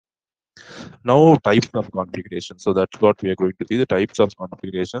Now, types of configuration. So that's what we are going to see, the types of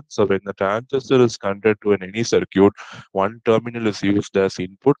configuration. So when the transistor is connected to any circuit, one terminal is used as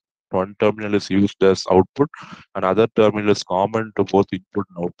input, one terminal is used as output, another terminal is common to both input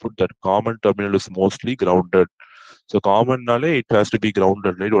and output. That common terminal is mostly grounded. So common nale, it has to be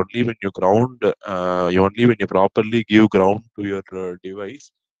grounded, right? Only when you ground, only when you properly give ground to your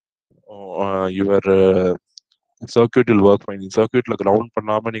device, your circuit will work fine. In circuit la ground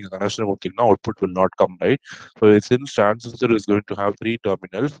பண்ணாம நீங்க connection கொடுத்தீங்கன்னா output will not come, right? So since transistor is going to have three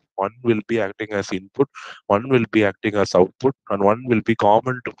terminals, one will be acting as input, one will be acting as output, and one will be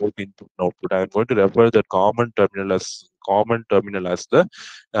common to both input and output. I am going to refer the common terminal as the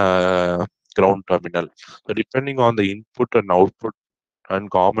ground terminal. So depending on the input and output and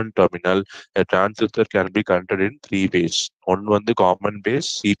common terminal, a transistor can be connected in three ways. One the common base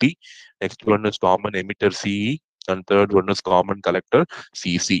CP, next one is common emitter CE, and third one is common collector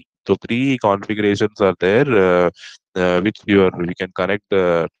CC. So three configurations are there, which we can connect the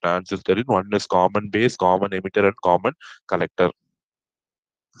transistor in. One is common base, common emitter, and common collector.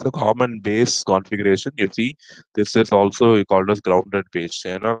 So common base configuration, you see, this is also called as grounded base.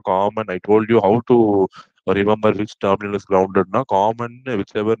 And common, I told you how to remember which terminal is grounded. Now, common,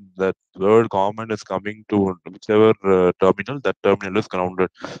 whichever that word common is coming to whichever terminal, that terminal is grounded.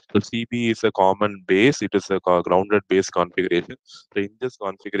 So CB is a common base, it is a grounded base configuration. So in this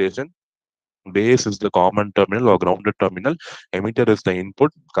configuration, base is the common terminal or grounded terminal, emitter is the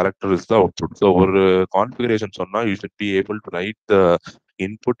input, collector is the output. So ஒரு configuration சொன்னா you should be able to write the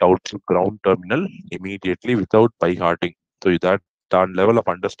input output ground terminal immediately without by hearting. So that level of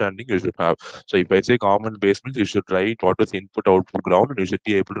understanding you should have. So if I say common base means you should write what is input output ground and you should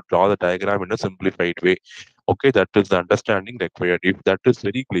be able to draw the diagram in a simplified way. Okay, that is the understanding required. If that is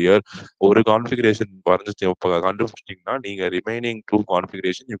very clear, ஒரு configuration கண்டுபிடிச்சிட்டீங்கன்னா நீங்க remaining two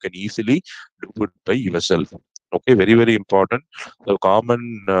configuration you can easily do it by yourself. Okay, very, very important. The common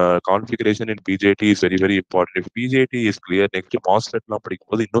configuration in BJT is very, very important. If BJT is clear, next MOSFET லாம்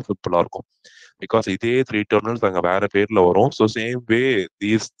படிக்கும்போது இன்னும் சிம்பிளா இருக்கும். Because இதே three terminals அங்க வேற பேர்ல வரும். So same way,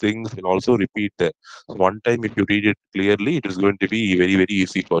 these things will also repeat there. So one time if you read it clearly, it is going to be very, very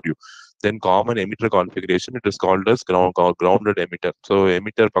easy for you. Then common emitter configuration, it is called as grounded emitter. So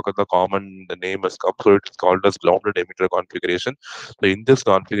emitter பக்கத்துல common, the name has come, so it's called as grounded emitter configuration. So in this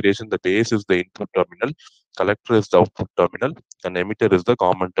configuration, the base is the input terminal, collector is the output terminal, and emitter is the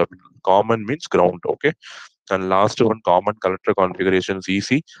common terminal. Common means ground, okay? And last one, common collector configuration is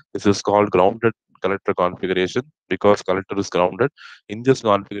easy. This is called grounded collector configuration because collector is grounded. In this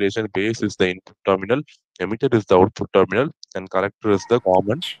configuration, base is the input terminal, emitter is the output terminal, and collector is the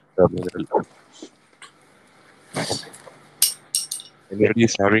common terminal. Anybody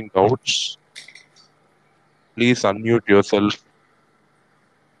is having doubts? Please unmute yourself.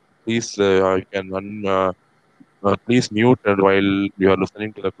 Please, you can please mute, and while you are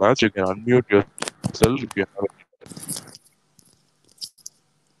listening to the class, you can unmute yourself if you have any.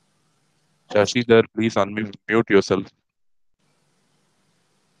 Shashi there, please unmute yourself.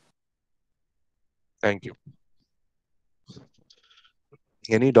 Thank you.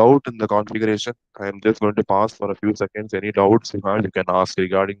 Any doubt in the configuration? I am just going to pause for a few seconds. Any doubts you have, you can ask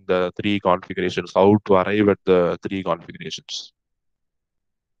regarding the three configurations, how to arrive at the three configurations.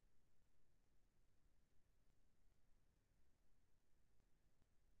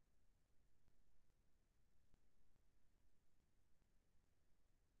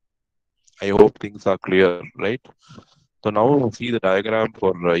 I hope things are clear, right? So now we'll see the diagram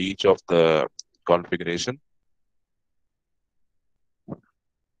for each of the configuration.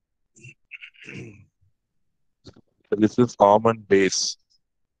 So this is common base.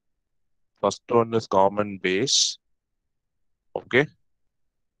 First one is common base. Okay.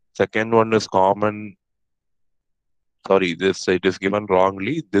 Second one is common. Sorry, this it is given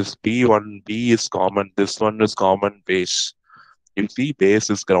wrongly. This B is common. This one is common base. You see, base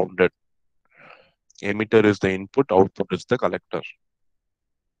is grounded. Emitter is the input, output is the collector.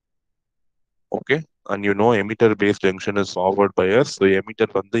 Okay. And you know emitter base junction is forward bias. So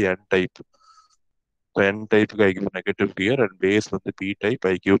emitter from the N type. So N type I give negative here and base from the P type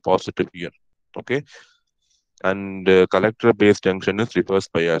I give positive here. Okay. And collector base junction is reverse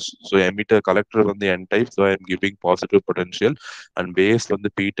bias. So emitter collector on the N type, so I am giving positive potential, and base on the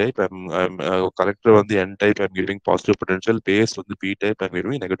P type, I'm collector on the N type, I'm giving positive potential. Base on the P type, I'm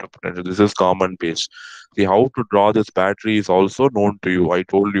giving negative potential. This is common base. See how to draw this battery is also known to you. I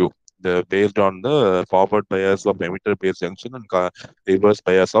told you based on the forward bias of emitter base junction and reverse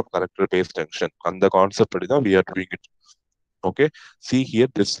bias of collector base junction. And the concept we are doing it. Okay. See here,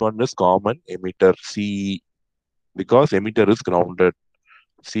 this one is common emitter C because emitter is grounded.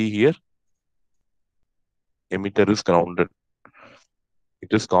 See here, emitter is grounded.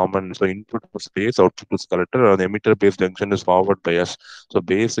 It is common. So input was base, output is collector, and emitter base junction is forward bias. So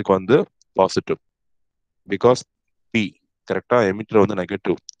basic on the positive because P, correct? Emitter on the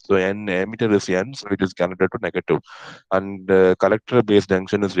negative. So N emitter is N, so it is connected to negative. And collector base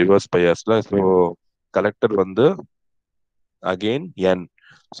junction is reverse bias. So collector on the again N.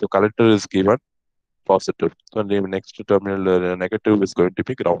 So collector is given positive. So the next terminal negative is going to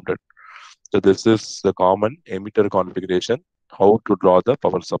be grounded. So this is the common emitter configuration. How to draw the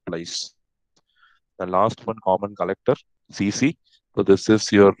power supplies. The last one, common collector, CC. So this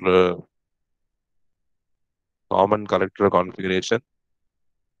is your common collector configuration.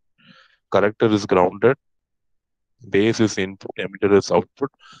 Collector is grounded. Base is input. Emitter is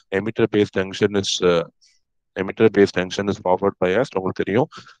output. Emitter base junction is forward bias. உங்களுக்கு தெரியும்.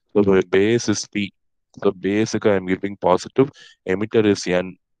 So the base is P. So basic I am giving positive. Emitter is N.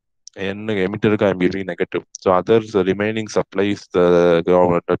 Emitter I am giving negative. So others remaining supplies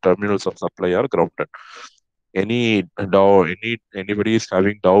the terminals of supply are grounded. Anybody is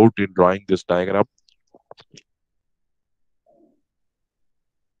having doubt in drawing this diagram?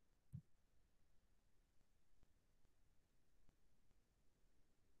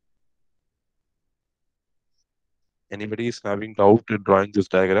 Anybody is having doubt in drawing this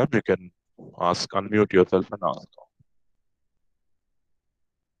diagram, you can ask, unmute yourself and ask.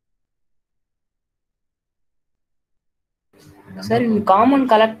 Sir, in common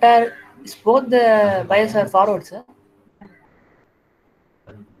collector, is both the bias are forward, sir?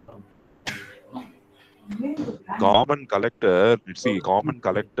 Common collector,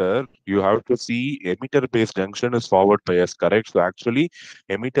 you have to see emitter base junction is forward bias, correct? So actually,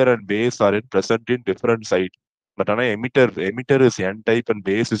 emitter and base are present in different side. But emitter is N type and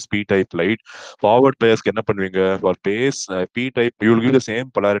base is P type, right? Forward bias என்ன பண்ணுவீங்க? For base P type, you will give the same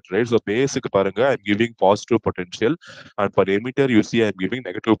polarity, right? So base பாருங்க, I'm giving positive potential, and for emitter, you see I'm giving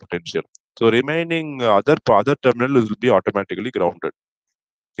negative potential. So remaining other terminal will be automatically grounded.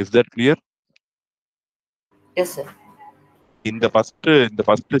 Is that clear? Yes, sir. இந்த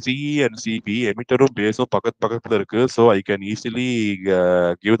first CE and CP எமிட்டரும் பேஸும் பக்கத்துல இருக்கு. So I can easily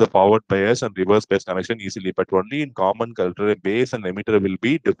give the forward Paes and reverse Paes connection easily. But only in common culture base and emitter will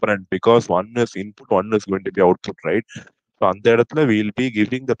be different because one is input, one is going to be output, right? So அந்த இடத்துல will be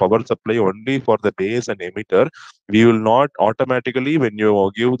giving the power supply only for the base and emitter. We will not automatically, when you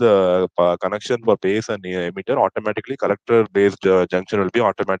give the connection for base and emitter, automatically collector based junction will be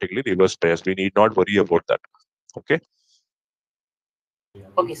automatically reverse bias. We need not worry about that. Okay.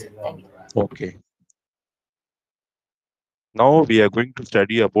 Okay, sir. Thank you. Okay. Now we are going to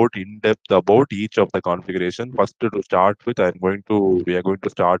study about in depth about each of the configuration. First, to start with, we are going to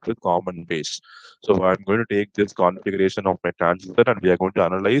start with common base. So I'm going to take this configuration of my transistor and we are going to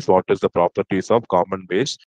analyze what is the properties of common base.